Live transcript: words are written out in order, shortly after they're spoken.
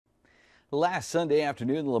Last Sunday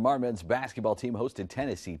afternoon, the Lamar men's basketball team hosted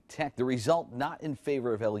Tennessee Tech. The result not in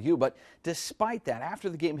favor of LU, but despite that, after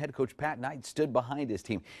the game, head coach Pat Knight stood behind his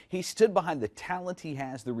team. He stood behind the talent he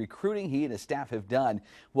has, the recruiting he and his staff have done.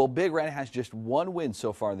 Well, Big Red has just one win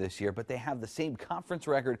so far this year, but they have the same conference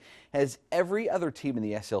record as every other team in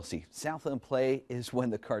the SLC. Southland play is when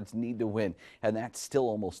the Cards need to win, and that's still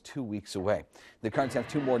almost 2 weeks away. The Cards have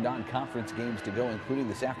two more non-conference games to go, including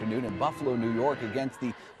this afternoon in Buffalo, New York, against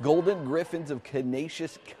the Golden Griffins of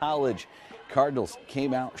Canisius College. Cardinals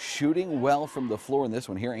came out shooting well from the floor in this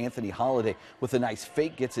one here. Anthony Holliday with a nice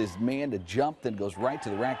fake gets his man to jump, then goes right to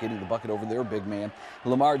the rack, getting the bucket over their big man.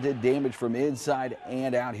 Lamar did damage from inside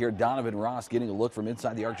and out here. Donovan Ross getting a look from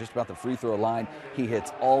inside the arc just about the free throw line. He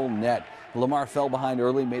hits all net. Lamar fell behind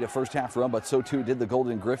early, made a first half run, but so too did the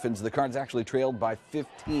Golden Griffins. The Cards actually trailed by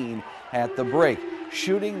 15 at the break.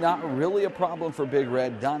 Shooting not really a problem for Big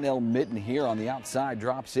Red. Donnell Mitten here on the outside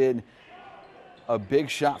drops in a big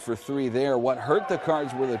shot for three there. What hurt the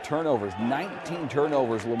Cards were the turnovers. 19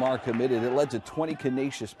 turnovers Lamar committed. It led to 20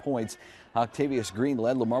 Canisius points. Octavius Green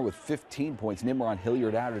led Lamar with 15 points. Nimron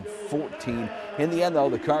Hilliard added 14. In the end, though,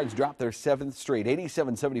 the Cards dropped their seventh straight.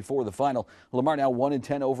 87-74 the final. Lamar now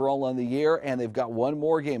 1-10 overall on the year, and they've got one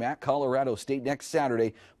more game at Colorado State next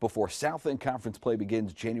Saturday before Southland Conference play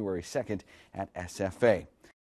begins January 2nd at SFA.